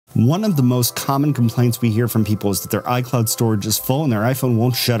One of the most common complaints we hear from people is that their iCloud storage is full and their iPhone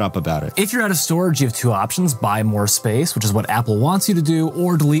won't shut up about it. If you're out of storage, you have two options: buy more space, which is what Apple wants you to do,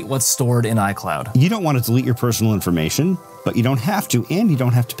 or delete what's stored in iCloud. You don't want to delete your personal information, but you don't have to, and you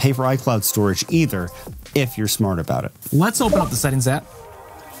don't have to pay for iCloud storage either if you're smart about it. Let's open up the Settings app,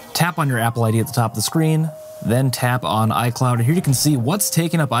 tap on your Apple ID at the top of the screen, then tap on iCloud, and here you can see what's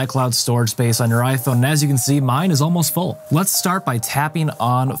taking up iCloud storage space on your iPhone, and as you can see, mine is almost full. Let's start by tapping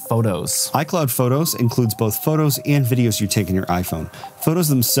on Photos. iCloud Photos includes both photos and videos you take in your iPhone. Photos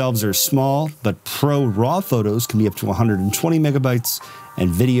themselves are small, but ProRAW photos can be up to 120 megabytes, and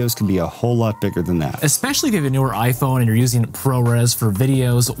videos can be a whole lot bigger than that. Especially if you have a newer iPhone and you're using ProRes for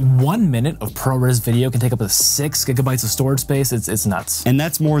videos, 1 minute of ProRes video can take up to 6 gigabytes of storage space. It's nuts. And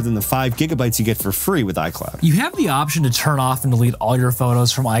that's more than the 5 gigabytes you get for free with iCloud. You have the option to turn off and delete all your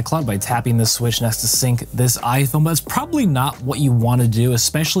photos from iCloud by tapping this switch next to sync this iPhone, but it's probably not what you want to do,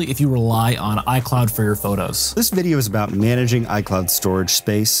 especially if you rely on iCloud for your photos. This video is about managing iCloud storage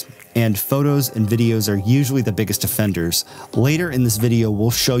space, and photos and videos are usually the biggest offenders. Later in this video,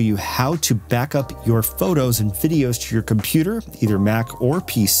 we'll show you how to back up your photos and videos to your computer, either Mac or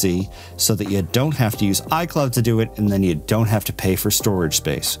PC, so that you don't have to use iCloud to do it, and then you don't have to pay for storage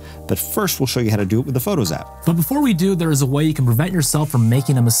space. But first, we'll show you how to do it with the Photos app. But before we do, there is a way you can prevent yourself from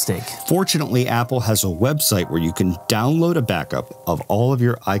making a mistake. Fortunately, Apple has a website where you can download a backup of all of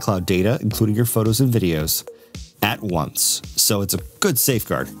your iCloud data, including your photos and videos, at once. So it's a good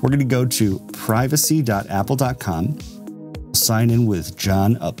safeguard. We're going to go to privacy.apple.com, sign in with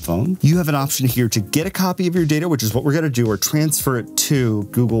John Upphone. You have an option here to get a copy of your data, which is what we're going to do, or transfer it to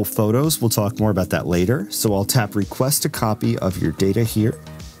Google Photos. We'll talk more about that later. So I'll tap request a copy of your data here.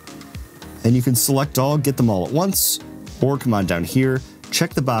 And you can select all, get them all at once, or come on down here,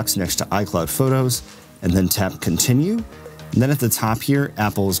 check the box next to iCloud Photos, and then tap continue. And then at the top here,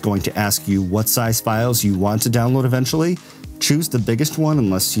 Apple is going to ask you what size files you want to download eventually. Choose the biggest one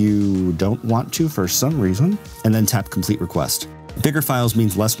unless you don't want to for some reason, and then tap complete request. Bigger files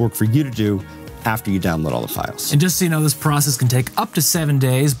means less work for you to do after you download all the files. And just so you know, this process can take up to 7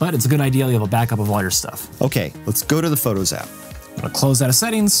 days, but it's a good idea you have a backup of all your stuff. Okay, let's go to the Photos app. I'm gonna close out of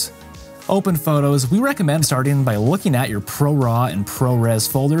Settings, open Photos. We recommend starting by looking at your ProRAW and ProRes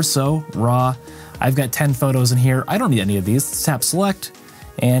folders. So RAW, I've got 10 photos in here. I don't need any of these. Let's tap select,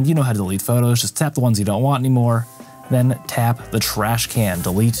 and you know how to delete photos. Just tap the ones you don't want anymore. Then tap the trash can,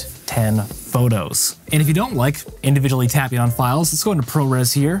 delete 10 photos. And if you don't like individually tapping on files, let's go into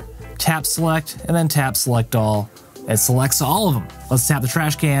ProRes here, tap select, and then tap select all. It selects all of them. Let's tap the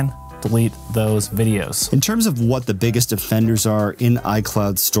trash can, delete those videos. In terms of what the biggest offenders are in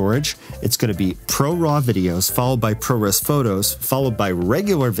iCloud storage, it's going to be ProRAW videos, followed by ProRes photos, followed by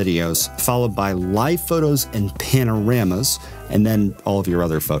regular videos, followed by live photos and panoramas, and then all of your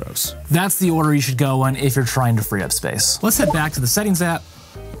other photos. That's the order you should go in if you're trying to free up space. Let's head back to the Settings app.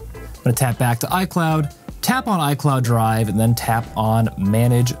 I'm going to tap back to iCloud, tap on iCloud Drive, and then tap on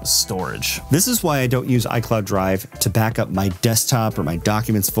Manage Storage. This is why I don't use iCloud Drive to back up my desktop or my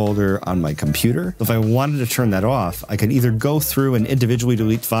documents folder on my computer. If I wanted to turn that off, I could either go through and individually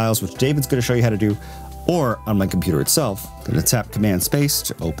delete files, which David's going to show you how to do, or on my computer itself. I'm going to tap Command Space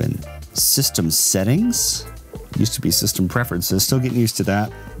to open System Settings. Used to be System Preferences, still getting used to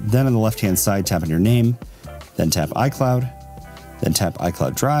that. Then on the left-hand side, tap on your name, then tap iCloud, then tap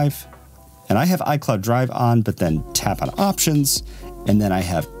iCloud Drive. And I have iCloud Drive on, but then tap on Options, and then I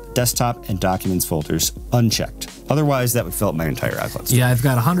have Desktop and Documents folders unchecked. Otherwise, that would fill up my entire iCloud storage. Yeah, I've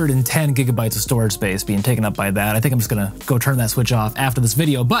got 110 gigabytes of storage space being taken up by that. I think I'm just gonna go turn that switch off after this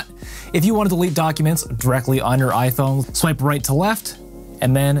video. But if you want to delete documents directly on your iPhone, swipe right to left,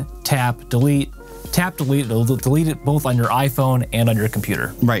 and then tap delete. Tap delete, it'll delete it both on your iPhone and on your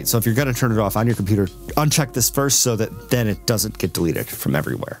computer. Right, so if you're gonna turn it off on your computer, uncheck this first so that then it doesn't get deleted from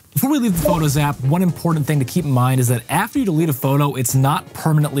everywhere. Before we leave the Photos app, one important thing to keep in mind is that after you delete a photo, it's not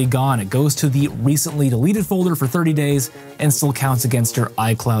permanently gone. It goes to the recently deleted folder for 30 days and still counts against your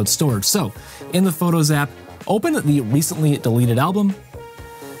iCloud storage. So in the Photos app, open the recently deleted album,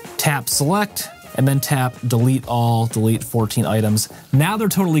 tap select, and then tap delete all, delete 14 items. Now they're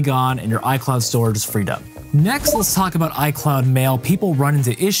totally gone and your iCloud storage is freed up. Next, let's talk about iCloud Mail. People run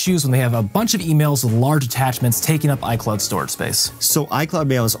into issues when they have a bunch of emails with large attachments taking up iCloud storage space. So iCloud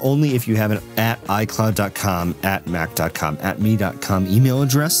Mail is only if you have an at iCloud.com, at Mac.com, at me.com email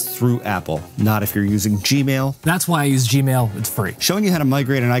address through Apple, not if you're using Gmail. That's why I use Gmail, it's free. Showing you how to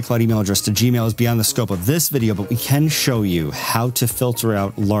migrate an iCloud email address to Gmail is beyond the scope of this video, but we can show you how to filter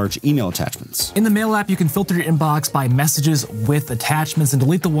out large email attachments. In the Mail app, you can filter your inbox by messages with attachments and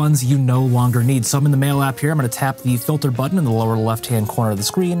delete the ones you no longer need. So I'm in the Mail app here, I'm going to tap the filter button in the lower left-hand corner of the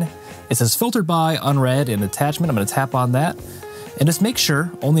screen. It says filtered by, unread, and attachment. I'm going to tap on that. And just make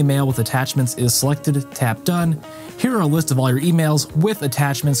sure only mail with attachments is selected. Tap done. Here are a list of all your emails with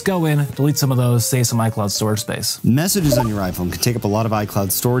attachments. Go in, delete some of those, save some iCloud storage space. Messages on your iPhone can take up a lot of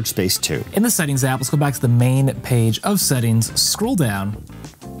iCloud storage space too. In the Settings app, let's go back to the main page of Settings, scroll down,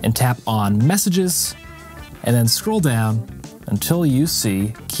 and tap on Messages, and then scroll down until you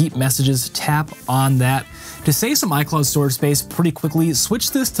see Keep Messages. Tap on that. To save some iCloud storage space pretty quickly, switch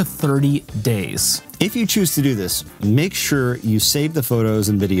this to 30 days. If you choose to do this, make sure you save the photos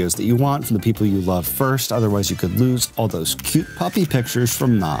and videos that you want from the people you love first, otherwise you could lose all those cute puppy pictures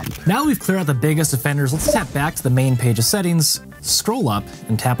from mom. Now that we've cleared out the biggest offenders, let's tap back to the main page of Settings, scroll up,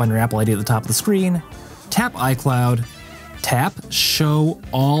 and tap on your Apple ID at the top of the screen, tap iCloud, tap Show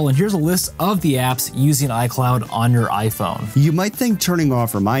All, and here's a list of the apps using iCloud on your iPhone. You might think turning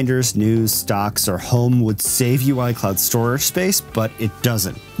off reminders, news, stocks, or home would save you iCloud storage space, but it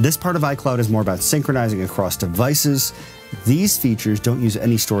doesn't. This part of iCloud is more about synchronizing across devices. These features don't use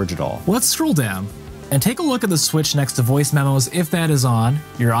any storage at all. Let's scroll down and take a look at the switch next to voice memos. If that is on,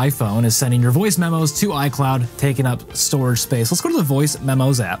 your iPhone is sending your voice memos to iCloud, taking up storage space. Let's go to the voice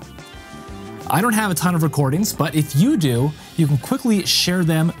memos app. I don't have a ton of recordings, but if you do, you can quickly share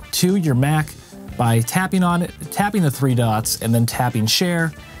them to your Mac by tapping on it, tapping the three dots, and then tapping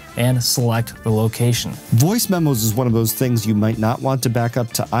share, and select the location. Voice memos is one of those things you might not want to back up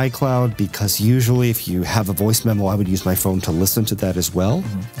to iCloud, because usually if you have a voice memo, I would use my phone to listen to that as well.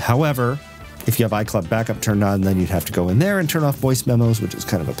 However, if you have iCloud backup turned on, then you'd have to go in there and turn off voice memos, which is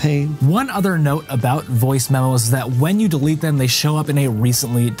kind of a pain. One other note about voice memos is that when you delete them, they show up in a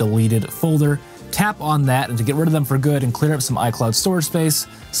recently deleted folder. Tap on that, and to get rid of them for good and clear up some iCloud storage space,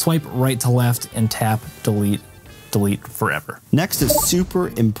 swipe right to left and tap delete. Delete forever. Next, a super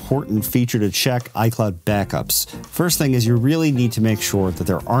important feature to check iCloud backups. First thing is you really need to make sure that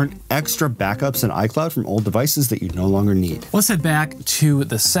there aren't extra backups in iCloud from old devices that you no longer need. Let's head back to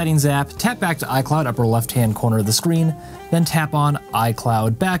the Settings app, tap back to iCloud, upper left-hand corner of the screen, then tap on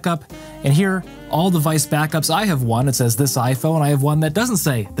iCloud Backup, and here, all device backups. I have one, it says this iPhone. I have one that doesn't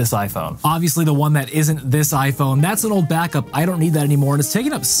say this iPhone. Obviously the one that isn't this iPhone, that's an old backup. I don't need that anymore, and it's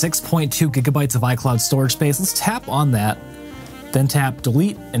taking up 6.2 gigabytes of iCloud storage space. Let's tap on that, then tap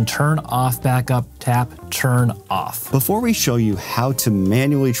delete and turn off backup, tap turn off. Before we show you how to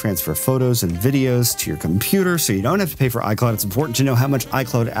manually transfer photos and videos to your computer so you don't have to pay for iCloud, it's important to know how much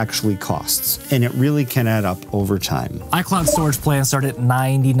iCloud actually costs, and it really can add up over time. iCloud storage plans start at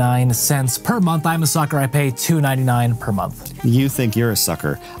 99 cents per month. I'm a sucker, I pay $2.99 per month. You think you're a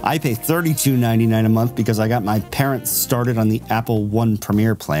sucker. I pay $32.99 a month because I got my parents started on the Apple One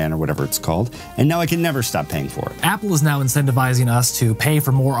Premier plan, or whatever it's called, and now I can never stop paying for it. Apple is now incentivizing us to pay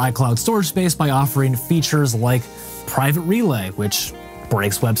for more iCloud storage space by offering features like Private Relay, which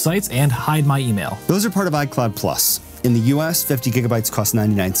breaks websites, and Hide My Email. Those are part of iCloud Plus. In the US, 50 gigabytes costs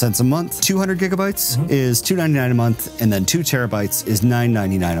 99 cents a month, 200 gigabytes is $2.99 a month, and then 2 terabytes is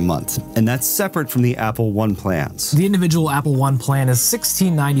 $9.99 a month. And that's separate from the Apple One plans. The individual Apple One plan is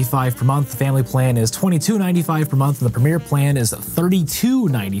 $16.95 per month, the family plan is $22.95 per month, and the Premier plan is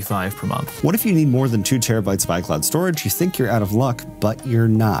 $32.95 per month. What if you need more than 2 terabytes of iCloud storage? You think you're out of luck, but you're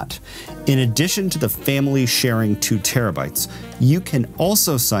not. In addition to the family sharing 2 terabytes, you can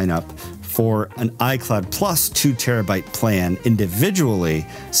also sign up for an iCloud Plus 2 terabyte plan individually,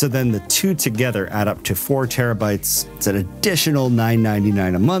 so then the two together add up to 4 terabytes. It's an additional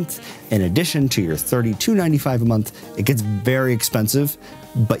 $9.99 a month in addition to your $32.95 a month. It gets very expensive,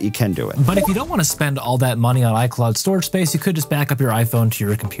 but you can do it. But if you don't want to spend all that money on iCloud storage space, you could just back up your iPhone to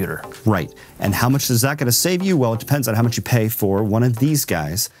your computer. Right. And how much is that going to save you? Well, it depends on how much you pay for one of these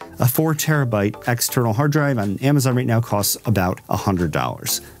guys. A 4 terabyte external hard drive on Amazon right now costs about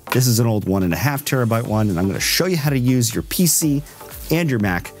 $100. This is an old 1.5 terabyte one, and I'm going to show you how to use your PC and your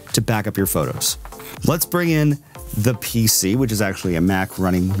Mac to back up your photos. Let's bring in the PC, which is actually a Mac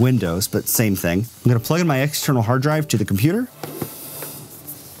running Windows, but same thing. I'm going to plug in my external hard drive to the computer.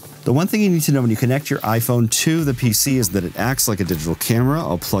 The one thing you need to know when you connect your iPhone to the PC is that it acts like a digital camera.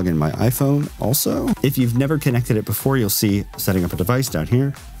 I'll plug in my iPhone also. If you've never connected it before, you'll see setting up a device down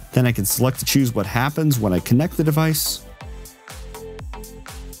here. Then I can select to choose what happens when I connect the device.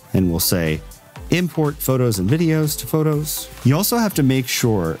 And we'll say import photos and videos to photos. You also have to make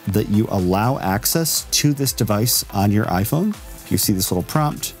sure that you allow access to this device on your iPhone. If you see this little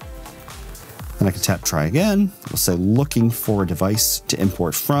prompt, then I can tap try again. We'll say looking for a device to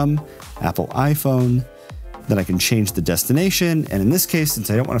import from, Apple iPhone. Then I can change the destination. And in this case,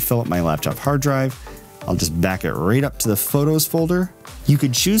 since I don't want to fill up my laptop hard drive, I'll just back it right up to the Photos folder. You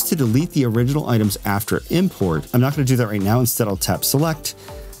could choose to delete the original items after import. I'm not going to do that right now. Instead, I'll tap Select,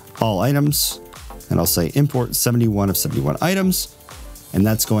 All Items, and I'll say Import 71 of 71 items. And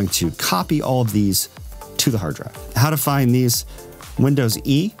that's going to copy all of these to the hard drive. How to find these? Windows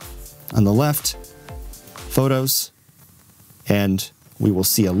E on the left, Photos, and we will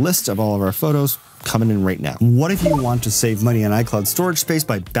see a list of all of our photos coming in right now. What if you want to save money on iCloud storage space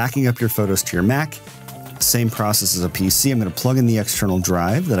by backing up your photos to your Mac? Same process as a PC. I'm going to plug in the external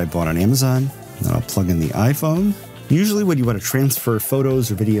drive that I bought on Amazon. Then I'll plug in the iPhone. Usually when you want to transfer photos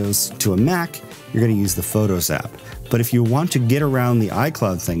or videos to a Mac, you're going to use the Photos app. But if you want to get around the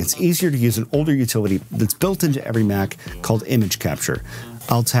iCloud thing, it's easier to use an older utility that's built into every Mac called Image Capture.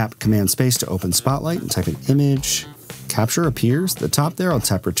 I'll tap Command Space to open Spotlight and type in Image Capture appears at the top there. I'll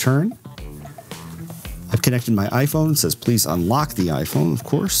tap Return. I've connected my iPhone. It says please unlock the iPhone, of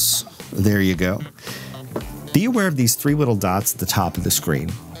course. There you go. Be aware of these three little dots at the top of the screen.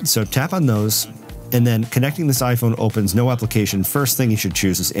 So tap on those, and then connecting this iPhone opens no application. First thing you should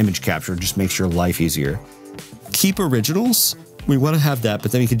choose is Image Capture. Just makes your life easier. Keep originals. We want to have that,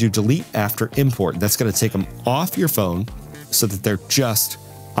 but then you can do delete after import. That's going to take them off your phone so that they're just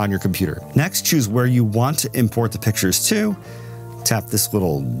on your computer. Next, choose where you want to import the pictures to. Tap this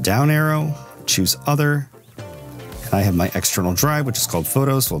little down arrow, choose Other. I have my external drive, which is called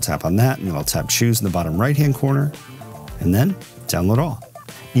Photos, so I'll tap on that, and then I'll tap Choose in the bottom right-hand corner, and then Download All.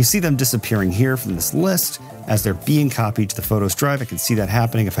 You see them disappearing here from this list as they're being copied to the Photos drive. I can see that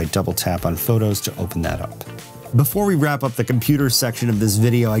happening if I double tap on Photos to open that up. Before we wrap up the computer section of this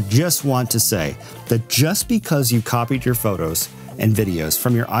video, I just want to say that just because you copied your photos and videos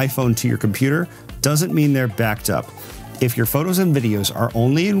from your iPhone to your computer doesn't mean they're backed up. If your photos and videos are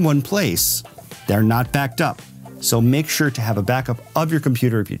only in one place, they're not backed up. So make sure to have a backup of your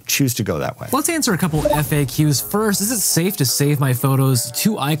computer if you choose to go that way. Let's answer a couple FAQs. First, is it safe to save my photos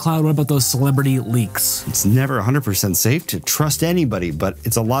to iCloud? What about those celebrity leaks? It's never 100% safe to trust anybody, but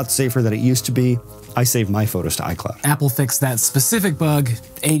it's a lot safer than it used to be. I save my photos to iCloud. Apple fixed that specific bug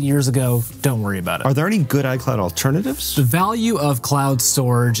 8 years ago. Don't worry about it. Are there any good iCloud alternatives? The value of cloud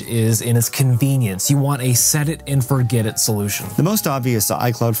storage is in its convenience. You want a set it and forget it solution. The most obvious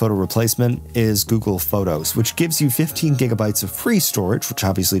iCloud photo replacement is Google Photos, which gives you 15 gigabytes of free storage, which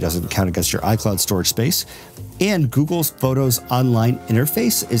obviously doesn't count against your iCloud storage space. And Google's Photos online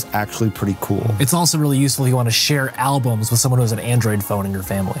interface is actually pretty cool. It's also really useful if you want to share albums with someone who has an Android phone in your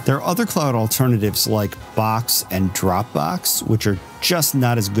family. There are other cloud alternatives like Box and Dropbox, which are just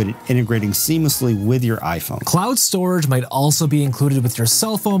not as good at integrating seamlessly with your iPhone. Cloud storage might also be included with your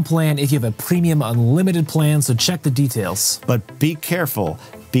cell phone plan if you have a premium unlimited plan, so check the details. But be careful,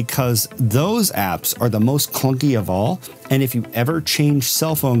 because those apps are the most clunky of all, and if you ever change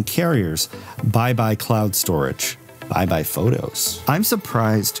cell phone carriers, bye-bye cloud storage. Bye-bye photos. I'm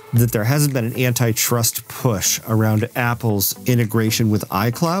surprised that there hasn't been an antitrust push around Apple's integration with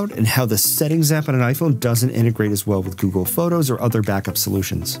iCloud and how the Settings app on an iPhone doesn't integrate as well with Google Photos or other backup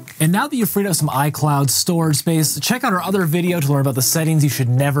solutions. And now that you've freed up some iCloud storage space, check out our other video to learn about the settings you should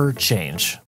never change.